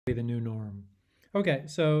be the new norm. Okay,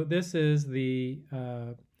 so this is the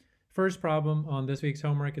first problem on this week's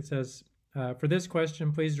homework. It says, for this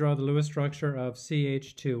question, please draw the Lewis structure of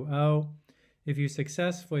CH2O. If you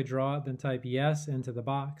successfully draw it, then type yes into the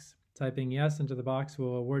box. Typing yes into the box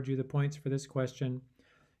will award you the points for this question.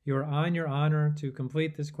 You are on your honor to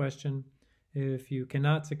complete this question. If you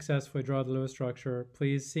cannot successfully draw the Lewis structure,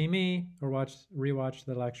 please see me or rewatch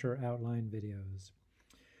the lecture outline videos.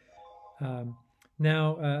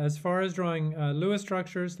 Now, as far as drawing Lewis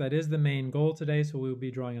structures, that is the main goal today, so we'll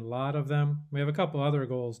be drawing a lot of them. We have a couple other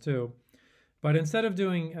goals too. But instead of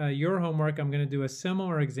doing your homework, I'm going to do a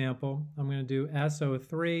similar example. I'm going to do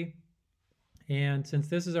SO3. And since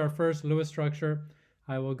this is our first Lewis structure,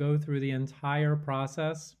 I will go through the entire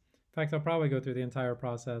process. In fact, I'll probably go through the entire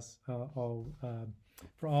process for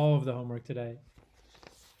all of the homework today.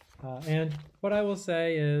 And what I will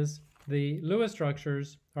say is the Lewis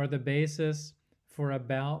structures are the basis for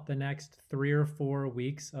about the next 3 or 4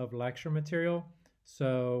 weeks of lecture material.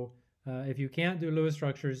 So if you can't do Lewis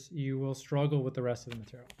structures, you will struggle with the rest of the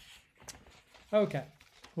material. Okay,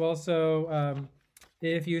 well, so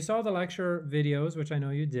if you saw the lecture videos, which I know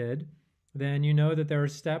you did, then you know that there are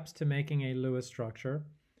steps to making a Lewis structure.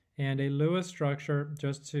 And a Lewis structure,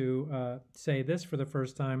 just to say this for the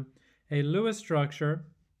first time, a Lewis structure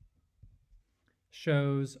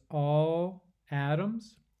shows all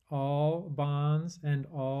atoms, all bonds, and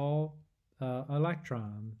all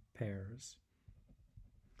electron pairs.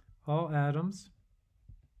 All atoms,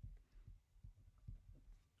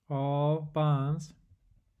 all bonds,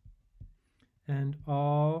 and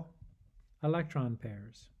all electron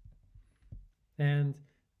pairs. And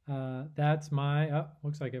that's my,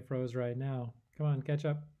 looks like it froze right now. Come on, catch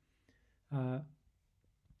up.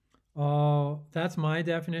 That's my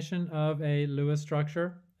definition of a Lewis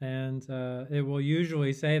structure, and it will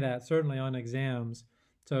usually say that, certainly on exams.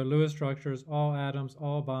 So Lewis structures, all atoms,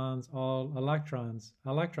 all bonds, all electrons.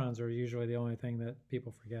 Electrons are usually the only thing that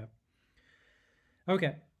people forget.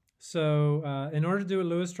 Okay, so in order to do a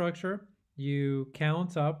Lewis structure, you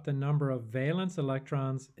count up the number of valence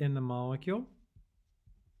electrons in the molecule.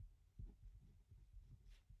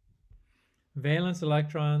 Valence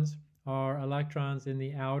electrons are electrons in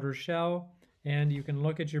the outer shell, and you can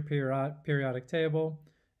look at your periodic table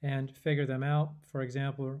and figure them out. For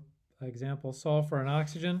example, sulfur and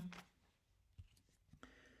oxygen.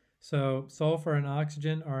 So sulfur and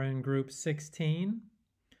oxygen are in group 16,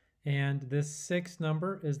 and this 6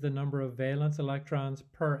 number is the number of valence electrons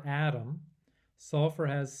per atom. Sulfur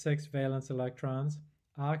has 6 valence electrons.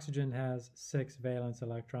 Oxygen has 6 valence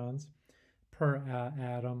electrons per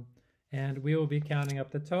atom. And we will be counting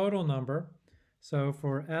up the total number. So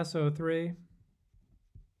for SO3,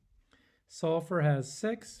 sulfur has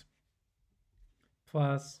 6,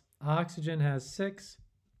 plus oxygen has 6,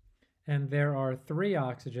 and there are 3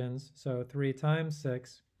 oxygens, so 3 times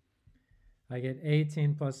 6. I get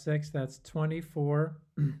 18 plus 6, that's 24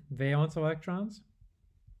 valence electrons.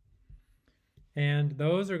 And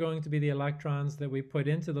those are going to be the electrons that we put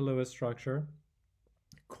into the Lewis structure.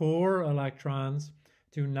 Core electrons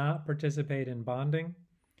do not participate in bonding,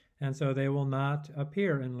 and so they will not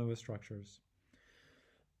appear in Lewis structures.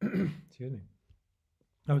 Excuse me.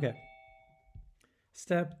 Okay.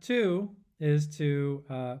 Step 2 is to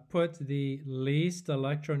put the least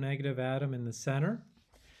electronegative atom in the center.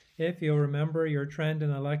 If you'll remember your trend in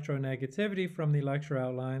electronegativity from the lecture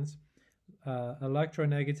outlines,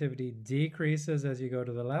 electronegativity decreases as you go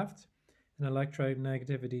to the left, and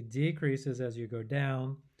electronegativity decreases as you go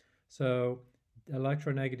down. So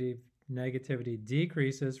electronegativity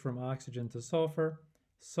decreases from oxygen to sulfur.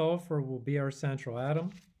 Sulfur will be our central atom.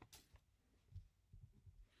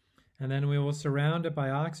 And then we will surround it by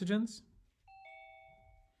oxygens.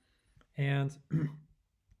 And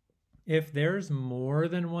if there's more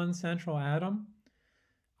than one central atom,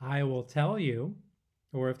 I will tell you,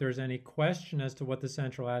 or if there's any question as to what the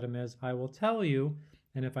central atom is, I will tell you,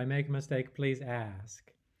 and if I make a mistake, please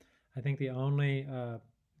ask. I think the only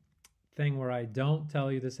thing where I don't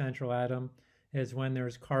tell you the central atom is when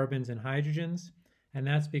there's carbons and hydrogens, and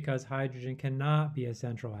that's because hydrogen cannot be a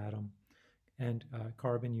central atom, and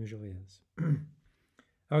carbon usually is.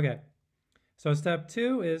 Okay, so step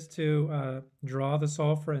 2 is to draw the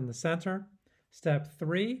sulfur in the center. Step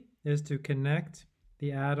 3 is to connect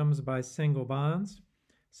the atoms by single bonds.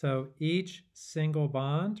 So each single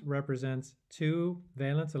bond represents 2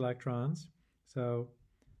 valence electrons. So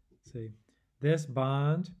let's see, this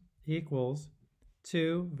bond equals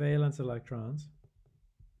 2 valence electrons.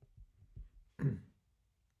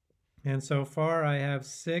 And so far I have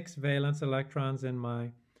 6 valence electrons in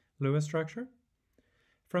my Lewis structure.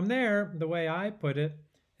 From there, the way I put it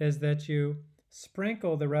is that you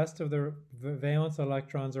sprinkle the rest of the valence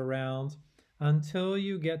electrons around until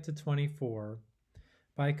you get to 24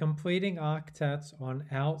 by completing octets on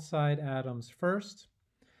outside atoms first.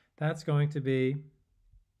 That's going to be,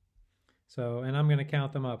 so, and I'm going to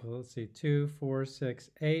count them up. Let's see, 2, 4, 6,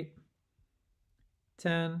 8,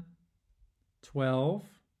 10, 12.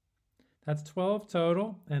 That's 12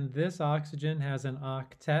 total, and this oxygen has an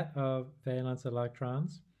octet of valence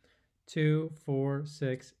electrons. 2, 4,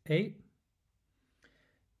 6, 8.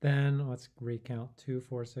 Then let's recount 2,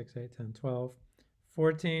 4, 6, 8, 10, 12,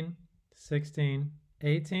 14, 16,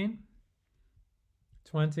 18,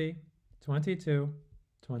 20, 22,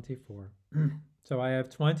 24. So I have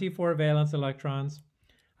 24 valence electrons.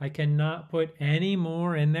 I cannot put any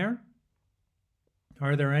more in there.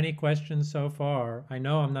 Are there any questions so far? I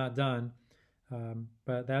know I'm not done,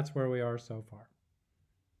 but that's where we are so far.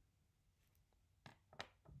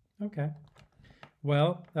 Okay.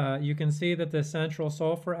 Well, you can see that the central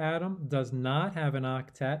sulfur atom does not have an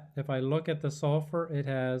octet. If I look at the sulfur, it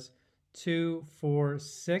has 2, 4,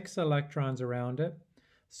 6 electrons around it.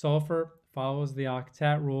 Sulfur follows the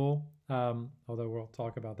octet rule, although we'll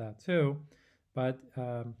talk about that too. But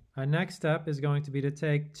our next step is going to be to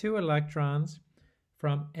take 2 electrons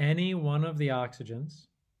from any one of the oxygens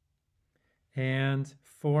and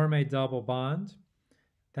form a double bond.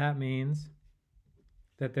 That means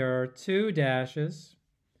that there are 2 dashes,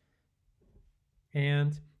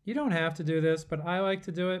 and you don't have to do this, but I like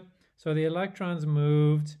to do it. So the electrons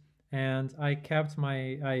moved, and I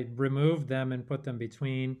removed them and put them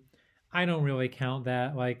between. I don't really count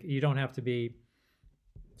that. Like, you don't have to be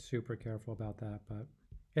super careful about that, but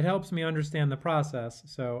it helps me understand the process,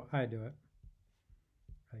 so I do it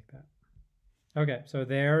like that. Okay, so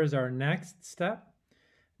there is our next step.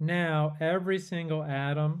 Now, every single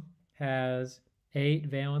atom has 8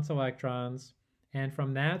 valence electrons, and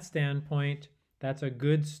from that standpoint, that's a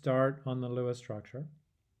good start on the Lewis structure.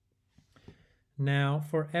 Now,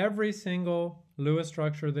 for every single Lewis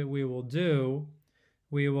structure that we will do,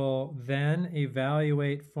 we will then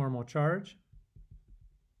evaluate formal charge.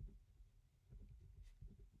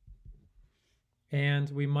 And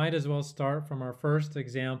we might as well start from our first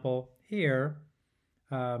example here.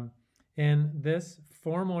 And this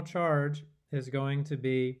formal charge is going to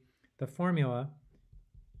be the formula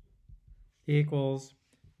equals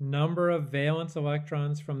number of valence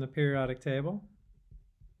electrons from the periodic table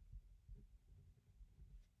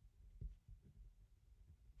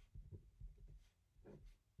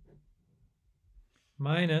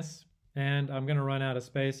minus, and I'm going to run out of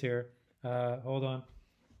space here. Hold on.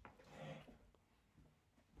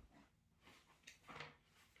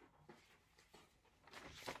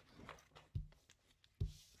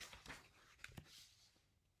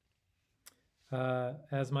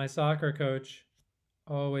 As my soccer coach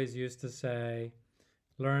always used to say,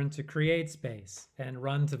 learn to create space and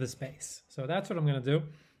run to the space. So that's what I'm going to do.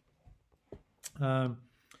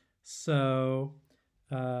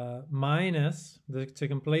 Minus, to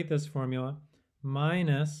complete this formula,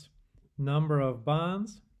 minus number of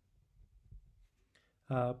bonds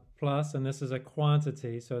plus, and this is a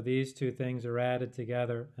quantity, so these two things are added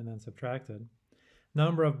together and then subtracted.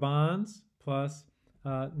 Number of bonds plus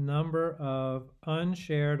number of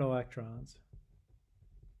unshared electrons.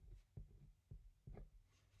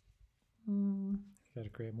 Got to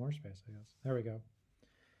create more space, I guess. There we go.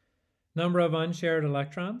 Number of unshared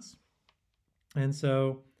electrons. And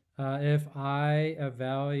so if I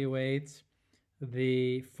evaluate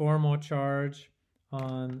the formal charge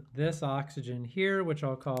on this oxygen here, which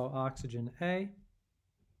I'll call oxygen A,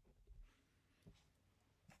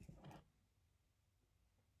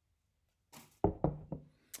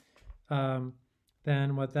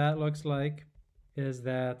 then what that looks like is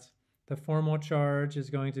that the formal charge is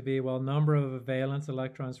going to be, well, number of valence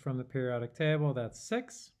electrons from the periodic table, that's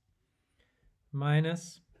 6,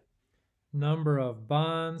 minus number of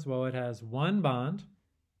bonds, well, it has 1 bond,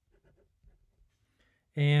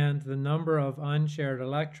 and the number of unshared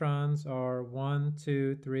electrons are 1,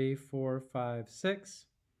 2, 3, 4, 5, 6.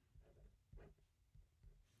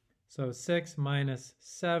 So 6 minus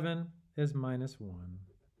 7 is minus 1.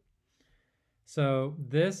 So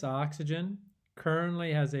this oxygen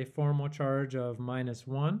currently has a formal charge of minus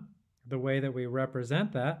 1. The way that we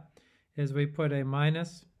represent that is we put a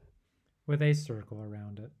minus with a circle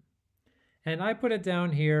around it. And I put it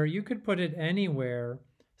down here. You could put it anywhere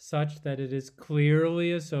such that it is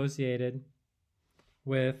clearly associated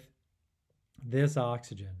with this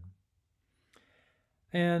oxygen.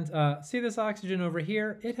 And see this oxygen over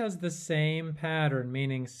here? It has the same pattern,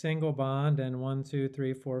 meaning single bond and 1, 2,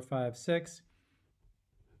 3, 4, 5, 6.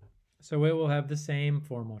 so it will have the same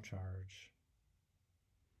formal charge.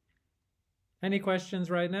 Any questions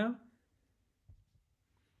right now?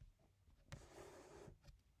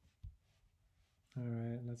 All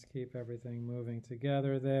right, let's keep everything moving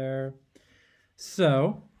together there.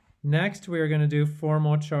 So next we are going to do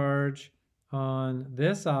formal charge on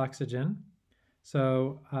this oxygen.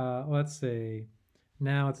 So let's see.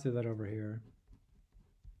 Now let's do that over here.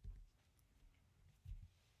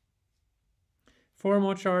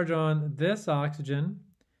 Formal charge on this oxygen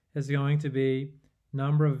is going to be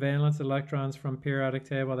number of valence electrons from periodic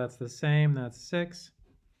table. That's the same. That's 6.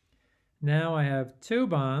 Now I have 2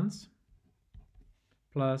 bonds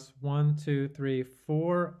plus 1, 2, 3,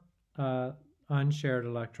 4 unshared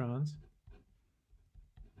electrons.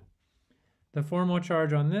 The formal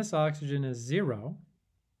charge on this oxygen is 0.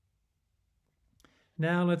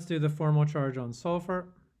 Now let's do the formal charge on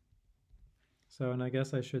sulfur. So, and I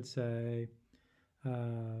guess I should say,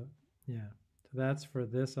 yeah, so that's for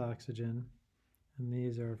this oxygen, and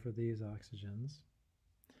these are for these oxygens.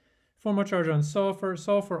 Formal charge on sulfur.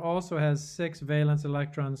 Sulfur also has 6 valence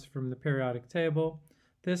electrons from the periodic table.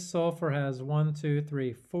 This sulfur has 1, 2,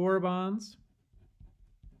 3, 4 bonds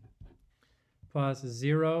plus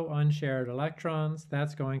 0 unshared electrons.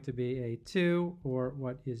 That's going to be a 2, or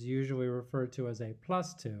what is usually referred to as a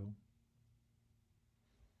plus 2.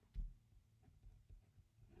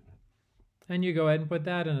 And you go ahead and put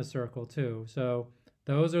that in a circle too. So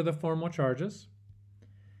those are the formal charges.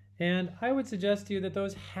 And I would suggest to you that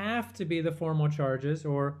those have to be the formal charges,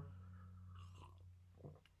 or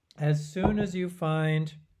as soon as you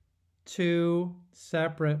find 2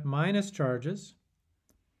 separate minus charges,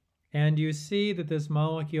 and you see that this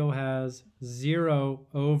molecule has 0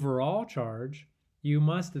 overall charge, you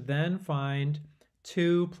must then find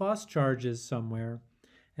 2 plus charges somewhere.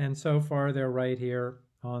 And so far, they're right here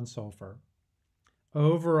on sulfur.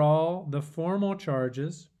 Overall, the formal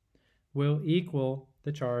charges will equal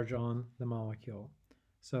the charge on the molecule.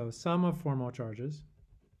 So sum of formal charges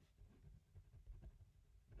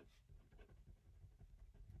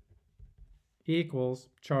equals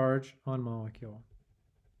charge on molecule.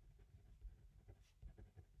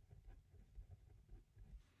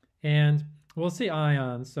 And we'll see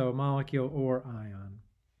ions, so molecule or ion.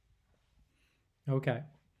 Okay.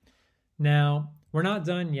 Now, we're not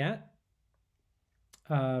done yet,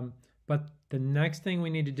 but the next thing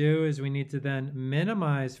we need to do is we need to then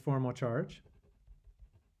minimize formal charge.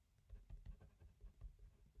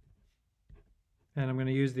 And I'm going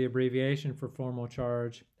to use the abbreviation for formal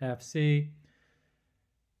charge, FC.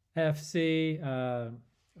 FC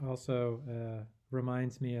also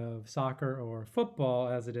reminds me of soccer or football,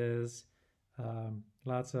 as it is.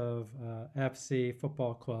 Lots of FC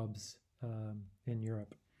football clubs in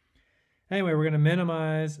Europe. Anyway, we're going to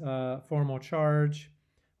minimize formal charge.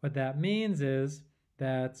 What that means is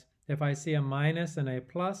that if I see a minus and a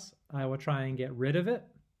plus, I will try and get rid of it.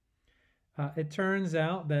 It turns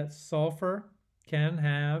out that sulfur can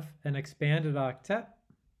have an expanded octet.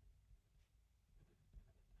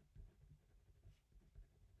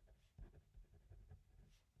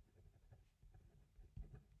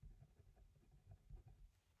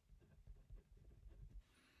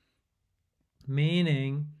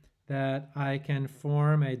 Meaning that I can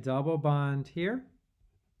form a double bond here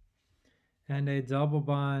and a double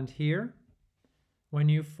bond here. When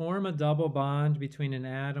you form a double bond between an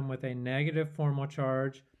atom with a negative formal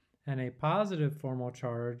charge and a positive formal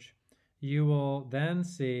charge, you will then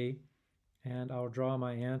see, and I'll draw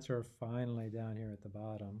my answer finally down here at the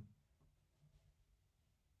bottom.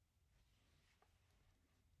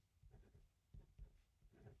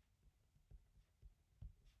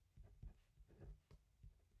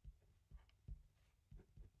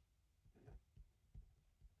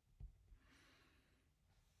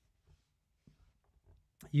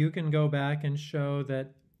 You can go back and show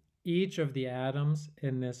that each of the atoms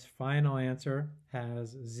in this final answer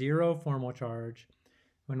has 0 formal charge.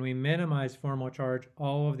 When we minimize formal charge,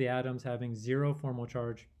 all of the atoms having 0 formal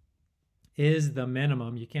charge is the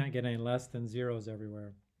minimum. You can't get any less than zeros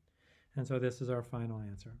everywhere. And so this is our final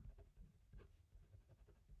answer.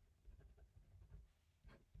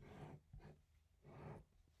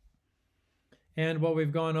 And what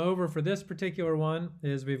we've gone over for this particular one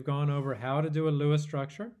is we've gone over how to do a Lewis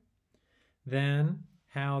structure, then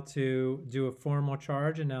how to do a formal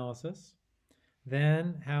charge analysis,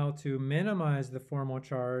 then how to minimize the formal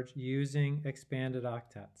charge using expanded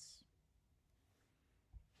octets.